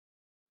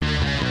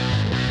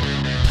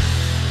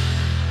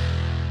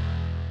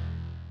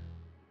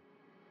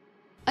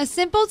A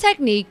simple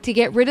technique to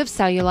get rid of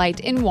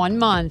cellulite in 1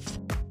 month.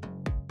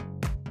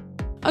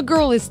 A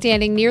girl is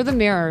standing near the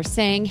mirror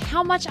saying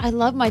how much I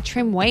love my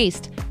trim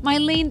waist, my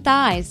lean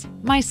thighs,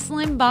 my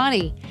slim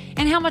body,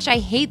 and how much I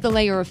hate the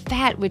layer of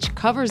fat which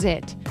covers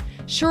it.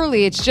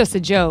 Surely it's just a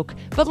joke,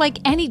 but like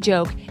any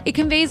joke, it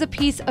conveys a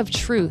piece of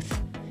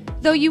truth.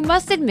 Though you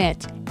must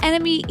admit,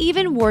 enemy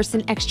even worse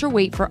than extra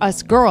weight for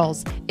us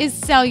girls is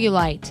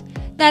cellulite.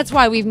 That's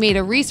why we've made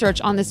a research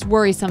on this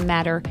worrisome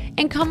matter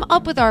and come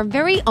up with our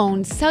very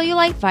own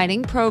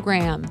cellulite-fighting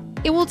program.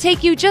 It will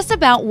take you just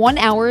about 1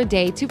 hour a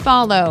day to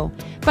follow.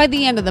 By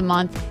the end of the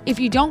month, if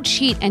you don't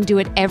cheat and do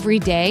it every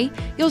day,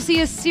 you'll see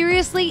a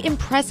seriously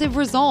impressive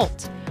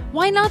result.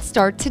 Why not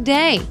start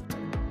today?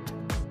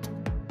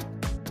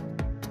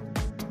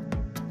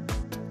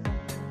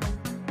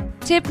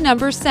 Tip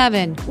number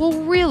 7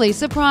 will really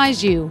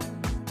surprise you.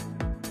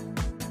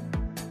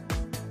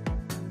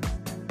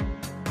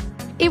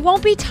 It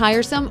won't be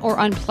tiresome or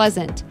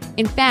unpleasant.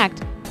 In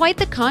fact, quite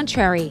the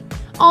contrary.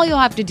 All you'll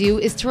have to do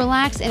is to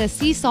relax in a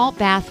sea salt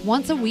bath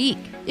once a week.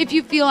 If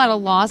you feel at a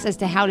loss as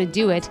to how to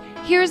do it,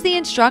 here's the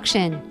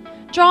instruction.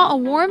 Draw a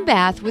warm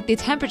bath with the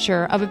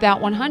temperature of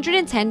about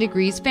 110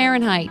 degrees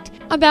Fahrenheit,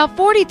 about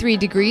 43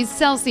 degrees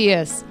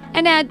Celsius,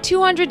 and add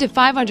 200 to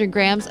 500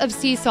 grams of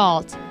sea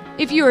salt.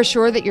 If you are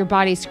sure that your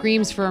body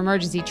screams for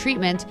emergency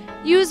treatment,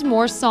 use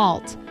more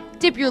salt.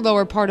 Dip your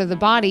lower part of the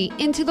body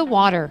into the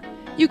water.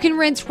 You can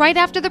rinse right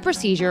after the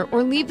procedure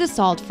or leave the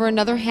salt for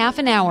another half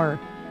an hour.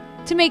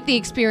 To make the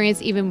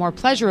experience even more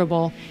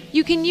pleasurable,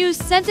 you can use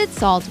scented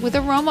salt with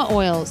aroma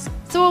oils,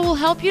 so it will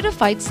help you to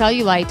fight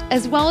cellulite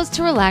as well as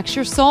to relax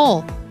your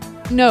soul.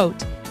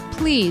 Note,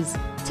 please,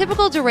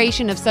 typical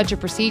duration of such a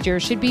procedure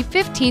should be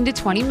 15 to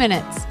 20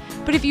 minutes,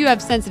 but if you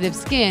have sensitive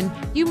skin,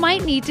 you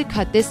might need to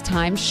cut this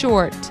time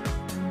short.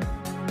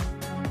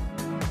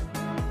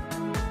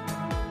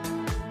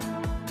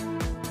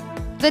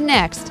 The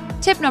next,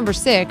 tip number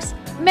 6,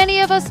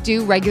 many of us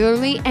do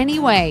regularly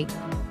anyway.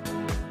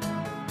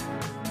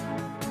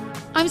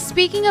 I'm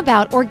speaking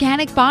about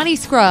organic body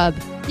scrub.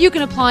 You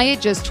can apply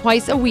it just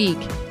twice a week.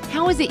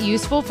 How is it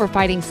useful for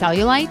fighting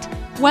cellulite?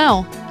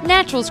 Well,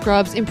 natural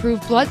scrubs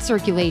improve blood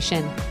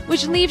circulation,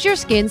 which leaves your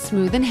skin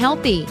smooth and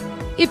healthy.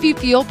 If you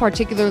feel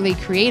particularly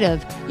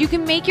creative, you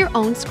can make your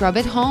own scrub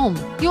at home.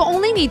 You'll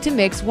only need to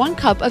mix 1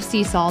 cup of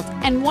sea salt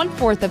and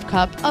 1/4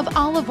 cup of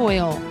olive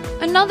oil.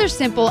 Another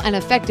simple and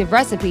effective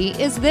recipe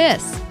is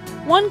this.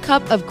 1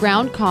 cup of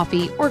ground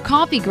coffee or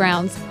coffee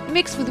grounds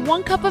mixed with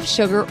 1 cup of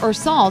sugar or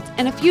salt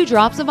and a few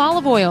drops of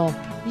olive oil.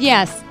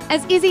 Yes,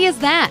 as easy as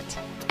that.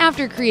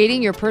 After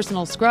creating your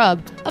personal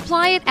scrub,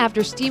 apply it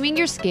after steaming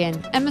your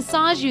skin and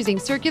massage using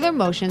circular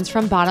motions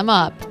from bottom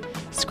up.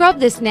 Scrub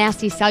this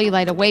nasty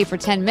cellulite away for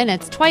 10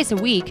 minutes twice a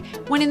week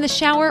when in the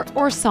shower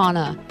or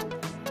sauna.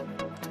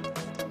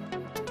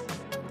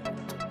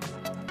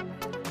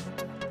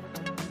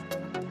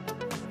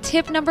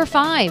 Tip number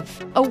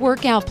 5, a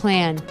workout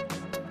plan.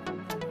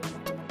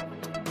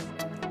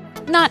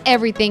 Not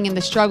everything in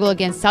the struggle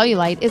against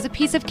cellulite is a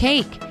piece of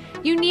cake.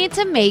 You need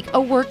to make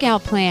a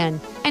workout plan,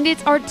 and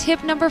it's our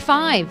tip number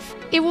 5.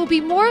 It will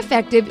be more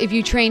effective if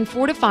you train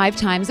 4 to 5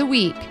 times a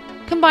week.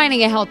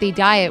 Combining a healthy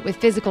diet with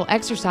physical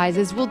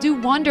exercises will do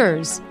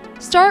wonders.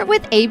 Start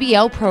with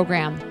ABL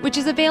program, which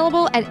is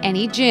available at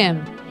any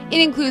gym. It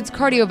includes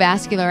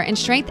cardiovascular and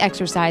strength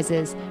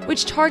exercises,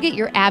 which target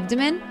your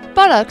abdomen,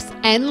 buttocks,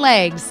 and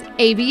legs.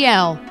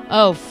 ABL.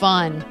 Oh,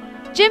 fun.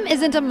 Gym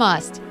isn't a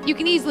must. You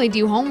can easily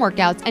do home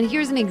workouts, and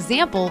here's an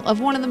example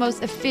of one of the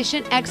most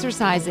efficient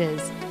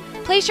exercises.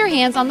 Place your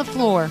hands on the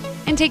floor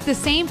and take the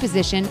same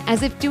position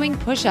as if doing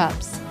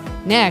push-ups.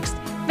 Next,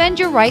 bend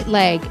your right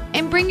leg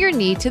and bring your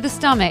knee to the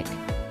stomach.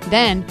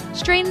 Then,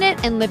 straighten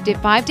it and lift it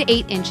 5 to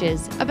 8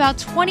 inches, about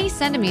 20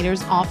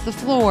 centimeters off the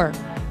floor.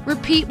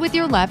 Repeat with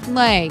your left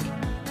leg.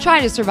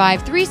 Try to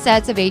survive 3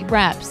 sets of 8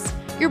 reps.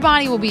 Your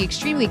body will be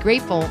extremely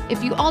grateful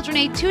if you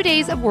alternate 2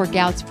 days of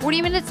workouts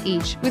 40 minutes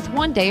each with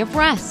 1 day of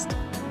rest.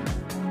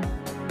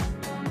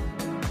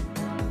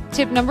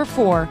 Tip number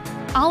 4,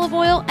 olive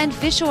oil and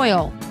fish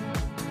oil.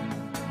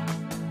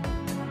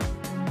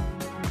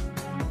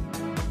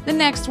 The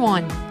next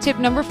one, tip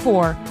number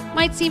 4,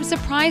 might seem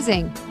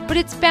surprising, but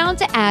it's bound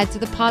to add to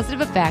the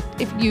positive effect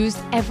if used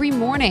every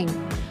morning.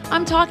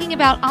 I'm talking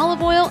about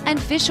olive oil and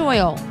fish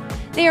oil.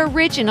 They are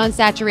rich in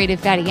unsaturated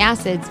fatty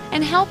acids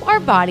and help our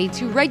body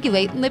to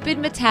regulate lipid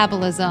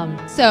metabolism.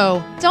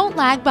 So, don't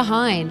lag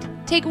behind.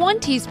 Take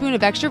 1 teaspoon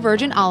of extra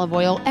virgin olive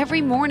oil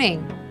every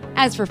morning.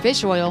 As for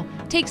fish oil,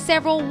 take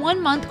several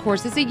 1-month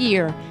courses a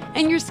year,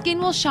 and your skin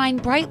will shine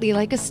brightly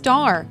like a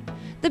star.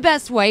 The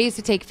best way is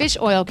to take fish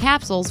oil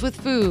capsules with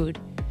food.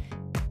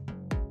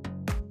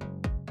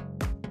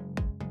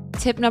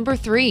 Tip number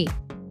 3,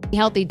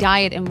 healthy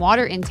diet and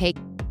water intake.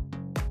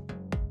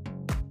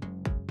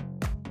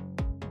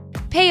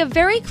 Pay a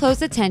very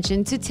close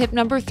attention to tip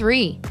number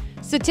 3.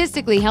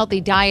 Statistically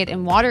healthy diet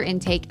and water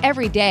intake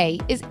every day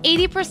is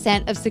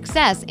 80% of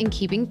success in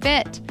keeping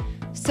fit.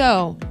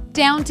 So,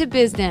 down to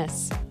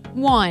business.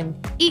 1.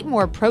 Eat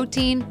more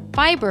protein,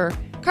 fiber,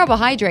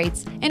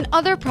 carbohydrates, and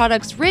other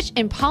products rich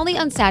in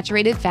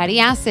polyunsaturated fatty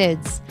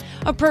acids.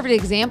 A perfect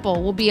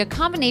example will be a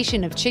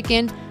combination of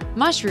chicken,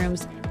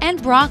 mushrooms,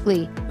 and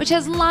broccoli, which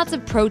has lots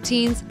of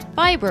proteins,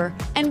 fiber,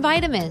 and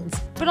vitamins,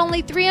 but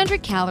only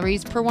 300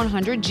 calories per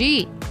 100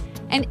 g.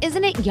 And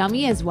isn't it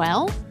yummy as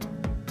well?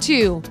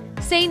 2.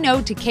 Say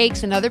no to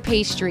cakes and other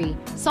pastry,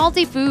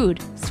 salty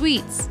food,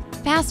 sweets,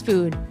 fast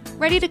food,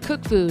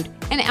 ready-to-cook food,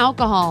 and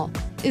alcohol.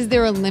 Is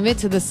there a limit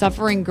to the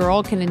suffering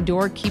girl can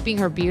endure keeping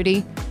her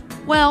beauty?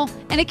 Well,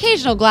 an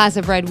occasional glass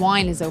of red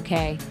wine is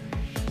okay.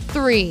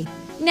 3.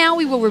 Now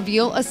we will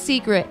reveal a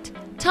secret.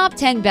 Top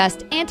 10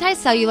 best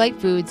anti-cellulite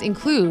foods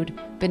include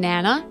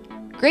banana,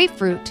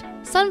 grapefruit,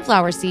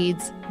 sunflower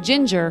seeds,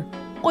 ginger,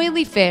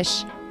 oily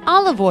fish,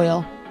 olive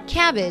oil,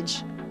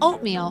 cabbage,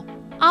 oatmeal,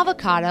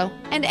 avocado,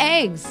 and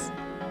eggs.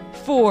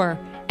 4.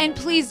 And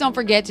please don't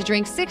forget to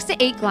drink 6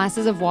 to 8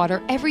 glasses of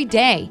water every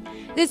day.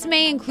 This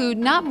may include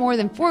not more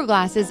than 4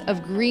 glasses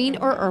of green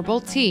or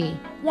herbal tea.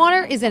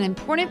 Water is an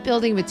important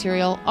building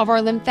material of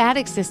our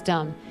lymphatic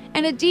system,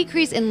 and a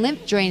decrease in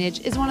lymph drainage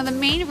is one of the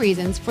main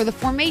reasons for the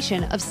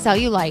formation of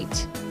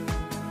cellulite.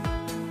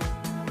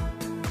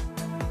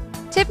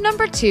 Tip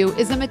number 2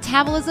 is a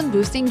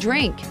metabolism-boosting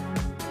drink.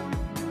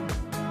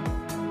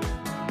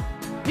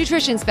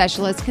 Nutrition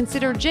specialists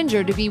consider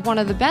ginger to be one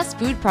of the best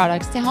food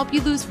products to help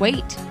you lose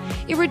weight.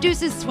 It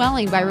reduces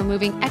swelling by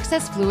removing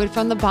excess fluid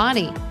from the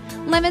body.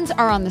 Lemons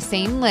are on the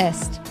same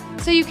list,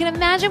 so you can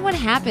imagine what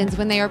happens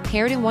when they are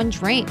paired in one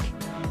drink.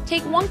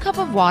 Take 1 cup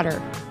of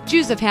water,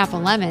 juice of half a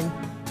lemon,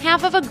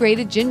 half of a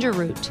grated ginger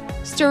root.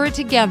 Stir it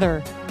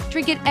together.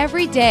 Drink it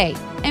every day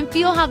and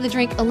feel how the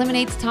drink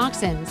eliminates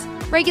toxins,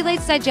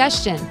 regulates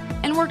digestion,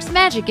 and works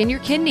magic in your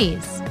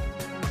kidneys.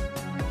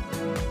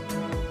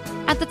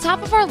 At the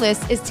top of our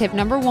list is tip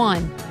number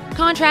 1,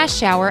 contrast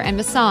shower and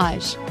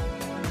massage.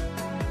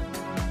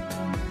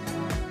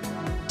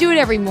 Do it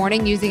every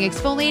morning using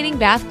exfoliating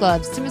bath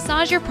gloves to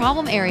massage your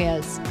problem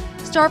areas.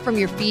 Start from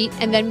your feet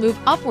and then move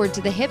upward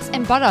to the hips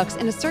and buttocks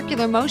in a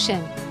circular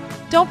motion.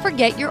 Don't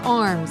forget your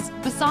arms.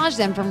 Massage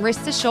them from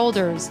wrists to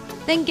shoulders.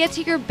 Then get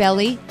to your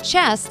belly,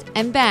 chest,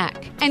 and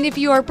back. And if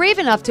you are brave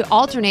enough to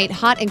alternate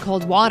hot and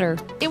cold water,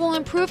 it will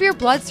improve your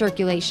blood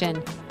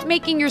circulation,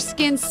 making your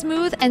skin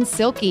smooth and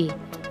silky.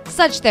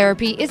 Such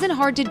therapy isn't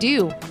hard to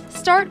do.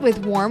 Start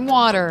with warm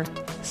water.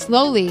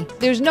 Slowly,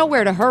 there's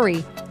nowhere to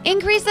hurry.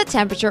 Increase the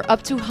temperature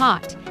up to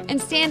hot and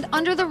stand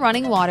under the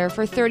running water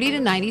for 30 to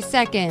 90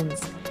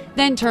 seconds.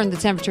 Then turn the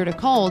temperature to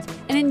cold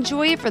and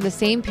enjoy it for the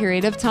same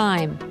period of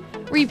time.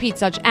 Repeat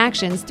such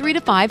actions 3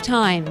 to 5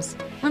 times.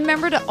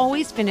 Remember to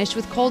always finish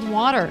with cold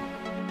water.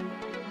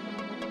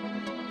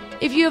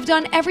 If you have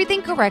done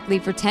everything correctly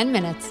for 10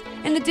 minutes,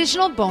 an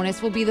additional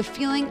bonus will be the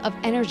feeling of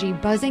energy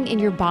buzzing in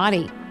your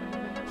body.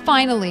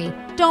 Finally,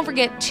 don't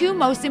forget 2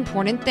 most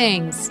important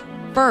things.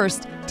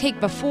 First, take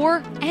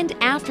before and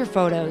after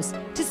photos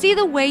to see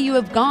the way you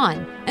have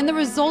gone and the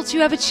results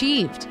you have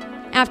achieved.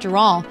 After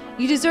all,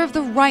 you deserve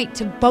the right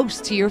to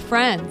boast to your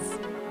friends.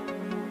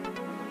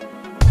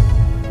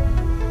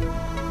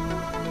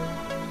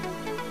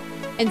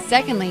 And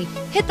secondly,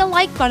 hit the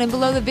like button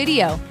below the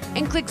video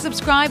and click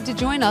subscribe to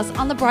join us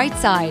on the bright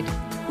side.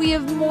 We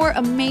have more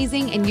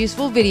amazing and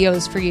useful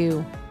videos for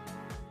you.